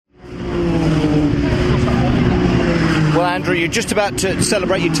Andrew, you're just about to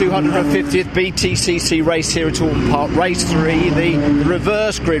celebrate your 250th BTCC race here at Alton Park, race 3, the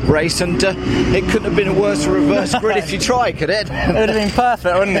reverse grid race, and it couldn't have been a worse reverse grid if you tried, could it? It would have been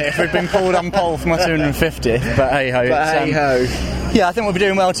perfect, wouldn't it, if we'd been pulled on pole for my 250th, but hey-ho. Yeah, I think we'll be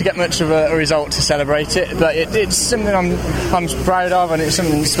doing well to get much of a result to celebrate it, but it's something I'm proud of, and it's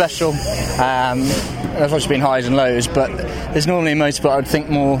something special. There's obviously been highs and lows, but there's normally in motorsport I'd think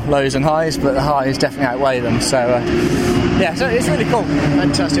more lows and highs, but the highs definitely outweigh them, so so it's really cool.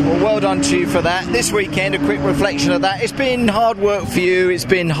 Fantastic. Well done to you for that. This weekend, a quick reflection of that. It's been hard work for you. It's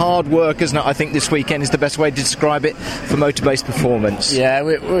been hard work, isn't it? I think this weekend is the best way to describe it for Motorbase Performance. Yeah,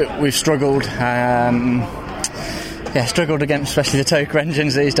 we've struggled. Struggled against especially the Toka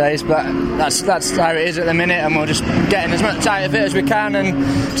engines these days, but that's how it is at the minute, and we're just getting as much out of it as we can and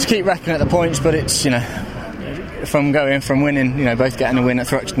just keep racking at the points. But it's, from winning, both getting a win at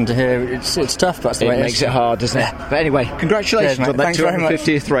Thruxton to here, it's tough, but that's the way it makes it hard, doesn't it? But anyway, congratulations on that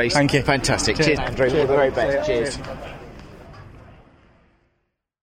 250th race. Thank you. Fantastic. Cheers, Andrew. All the very best. Cheers.